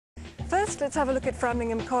First, let's have a look at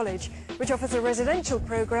Framlingham College, which offers a residential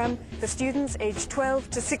programme for students aged 12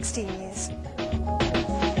 to 16 years.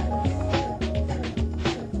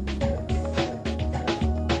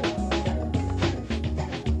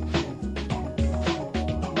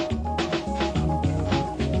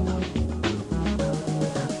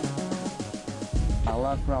 I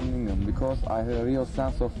love Framlingham because I have a real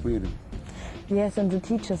sense of freedom. Yes, and the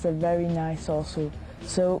teachers are very nice also.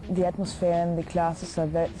 So the atmosphere and the classes are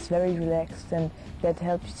very relaxed, and that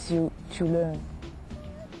helps you to learn.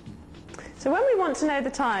 So when we want to know the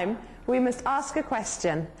time, we must ask a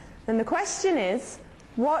question. And the question is,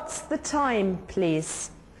 what's the time, please?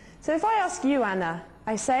 So if I ask you, Anna,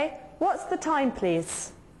 I say, what's the time,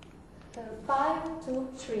 please? 5 to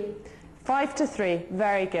 3. 5 to 3,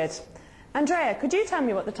 very good. Andrea, could you tell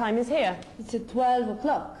me what the time is here? It's at 12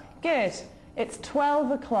 o'clock. Good, it's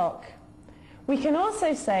 12 o'clock. We can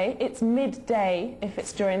also say it's midday if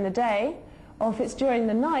it's during the day, or if it's during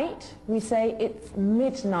the night, we say it's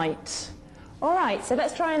midnight. All right, so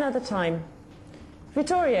let's try another time.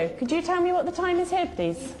 Vittorio, could you tell me what the time is here,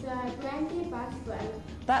 please? It's 20 past 12.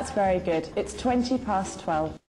 That's very good. It's 20 past 12.